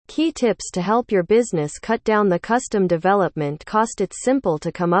Key tips to help your business cut down the custom development cost. It's simple to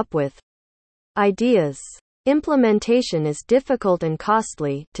come up with ideas. Implementation is difficult and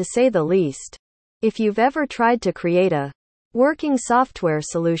costly, to say the least. If you've ever tried to create a working software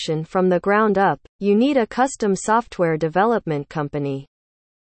solution from the ground up, you need a custom software development company.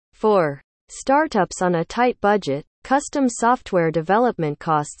 For startups on a tight budget, custom software development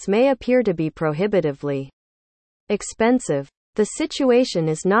costs may appear to be prohibitively expensive. The situation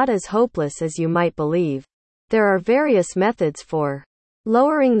is not as hopeless as you might believe. There are various methods for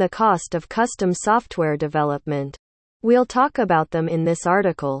lowering the cost of custom software development. We'll talk about them in this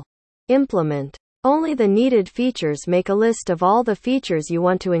article. Implement only the needed features. Make a list of all the features you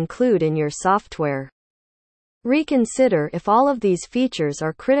want to include in your software. Reconsider if all of these features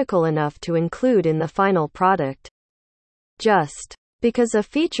are critical enough to include in the final product. Just because a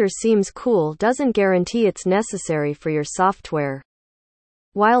feature seems cool doesn't guarantee it's necessary for your software.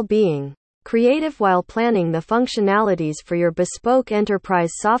 While being creative while planning the functionalities for your bespoke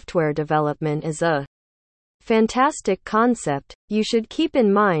enterprise software development is a fantastic concept, you should keep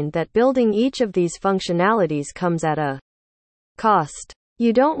in mind that building each of these functionalities comes at a cost.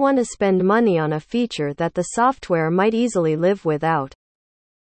 You don't want to spend money on a feature that the software might easily live without.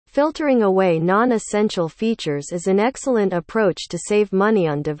 Filtering away non-essential features is an excellent approach to save money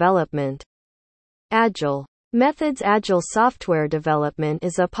on development. Agile methods. Agile software development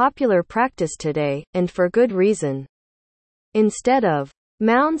is a popular practice today, and for good reason. Instead of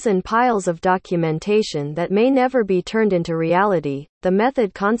mounds and piles of documentation that may never be turned into reality, the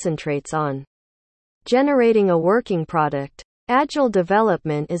method concentrates on generating a working product. Agile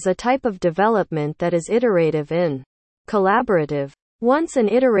development is a type of development that is iterative and collaborative. Once an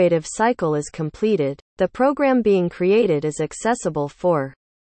iterative cycle is completed, the program being created is accessible for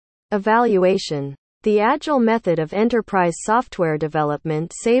evaluation. The Agile method of enterprise software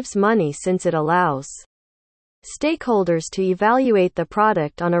development saves money since it allows stakeholders to evaluate the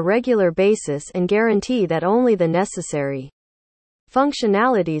product on a regular basis and guarantee that only the necessary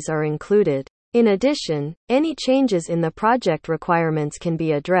functionalities are included. In addition, any changes in the project requirements can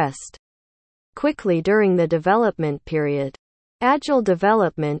be addressed quickly during the development period. Agile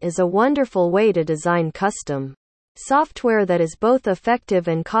development is a wonderful way to design custom software that is both effective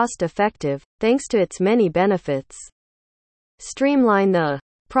and cost-effective, thanks to its many benefits. Streamline the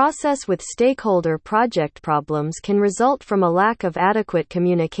process with stakeholder. Project problems can result from a lack of adequate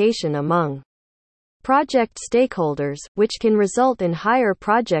communication among project stakeholders, which can result in higher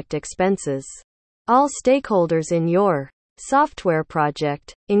project expenses. All stakeholders in your software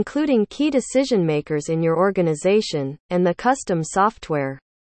project, including key decision makers in your organization, and the custom software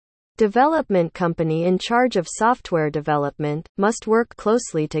development company in charge of software development, must work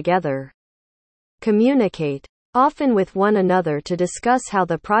closely together. Communicate often with one another to discuss how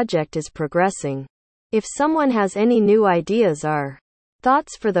the project is progressing. If someone has any new ideas or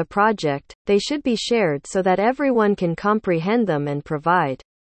thoughts for the project, they should be shared so that everyone can comprehend them and provide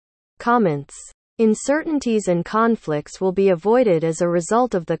comments. Uncertainties and conflicts will be avoided as a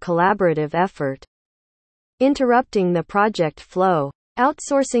result of the collaborative effort. Interrupting the project flow.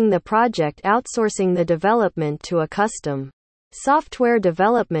 Outsourcing the project. Outsourcing the development to a custom software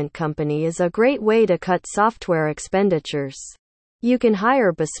development company is a great way to cut software expenditures. You can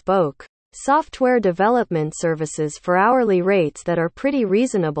hire bespoke software development services for hourly rates that are pretty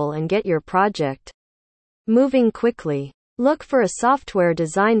reasonable and get your project moving quickly. Look for a software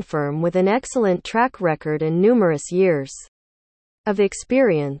design firm with an excellent track record and numerous years of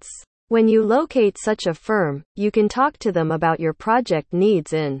experience. When you locate such a firm, you can talk to them about your project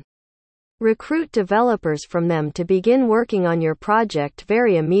needs and recruit developers from them to begin working on your project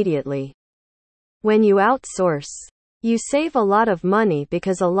very immediately. When you outsource, you save a lot of money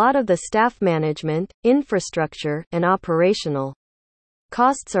because a lot of the staff management, infrastructure, and operational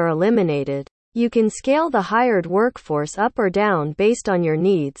costs are eliminated. You can scale the hired workforce up or down based on your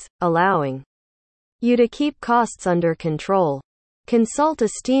needs, allowing you to keep costs under control. Consult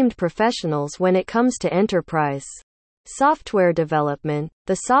esteemed professionals when it comes to enterprise software development.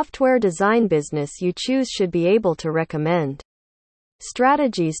 The software design business you choose should be able to recommend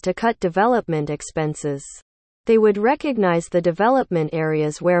strategies to cut development expenses. They would recognize the development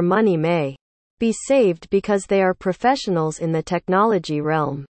areas where money may be saved because they are professionals in the technology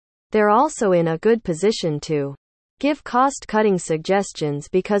realm. They're also in a good position to give cost-cutting suggestions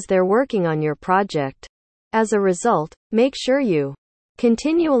because they're working on your project. As a result, make sure you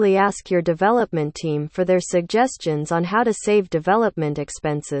continually ask your development team for their suggestions on how to save development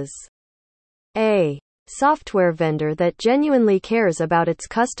expenses. A software vendor that genuinely cares about its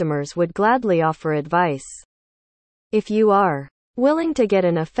customers would gladly offer advice. If you are Willing to get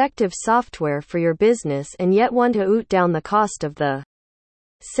an effective software for your business and yet want to oot down the cost of the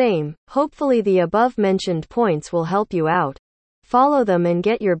same. Hopefully the above mentioned points will help you out. Follow them and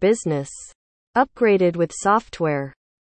get your business upgraded with software.